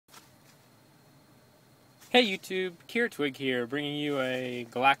Hey YouTube, Kier Twig here, bringing you a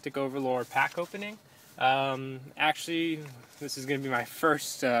Galactic Overlord pack opening. Actually, this is going to be my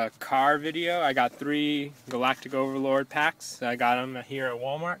first car video. I got 3 Galactic Overlord packs. I got them here at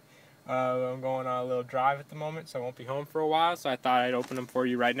Walmart. I'm going on a little drive at the moment, so I won't be home for a while, so I thought I'd open them for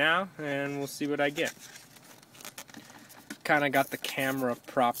you right now, and we'll see what I get. Kind of got the camera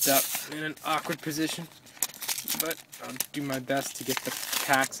propped up in an awkward position, but I'll do my best to get the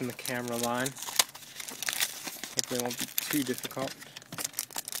packs in the camera line. Hopefully it won't be too difficult.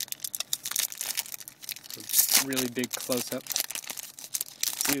 A really big close-up.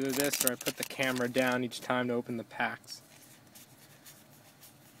 It's either this or I put the camera down each time to open the packs.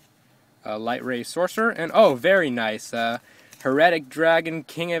 Light Ray Sorcerer, and oh, very nice. Heretic Dragon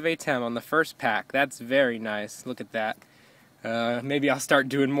King of Atem on the first pack. That's very nice. Look at that. Maybe I'll start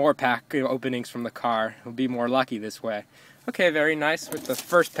doing more pack openings from the car. I'll be more lucky this way. Okay, very nice with the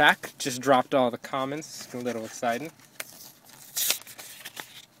first pack. Just dropped all the commons. A little exciting.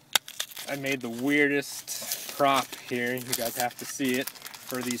 I made the weirdest prop here. You guys have to see it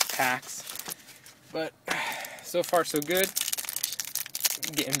for these packs. But so far so good.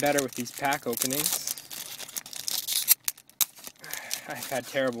 Getting better with these pack openings. I've had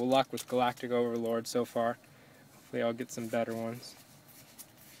terrible luck with Galactic Overlord so far. Hopefully I'll get some better ones.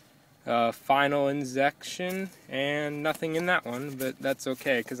 Final injection, and nothing in that one, but that's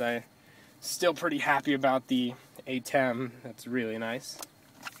okay because I'm still pretty happy about the Atem. That's really nice.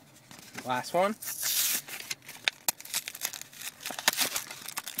 Last one.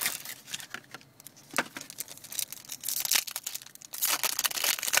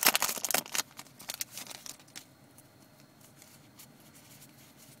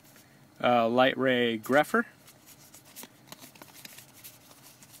 Light Ray Greffer.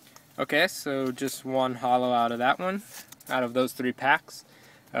 Okay, so just one holo out of that one, out of those 3 packs.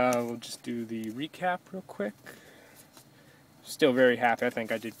 We'll just do the recap real quick. Still very happy. I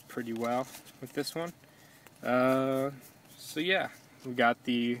think I did pretty well with this one. So yeah, we got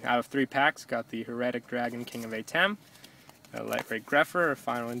out of 3 packs, got the Heretic Dragon King of Atem, Light Ray Greffer, a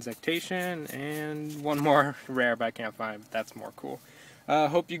Final Injectation, and one more rare, but I can't find it. That's more cool.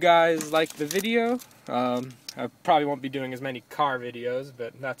 Hope you guys liked the video. I probably won't be doing as many car videos,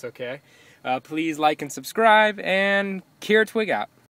 but that's okay. Please like and subscribe, and Kier Twig out.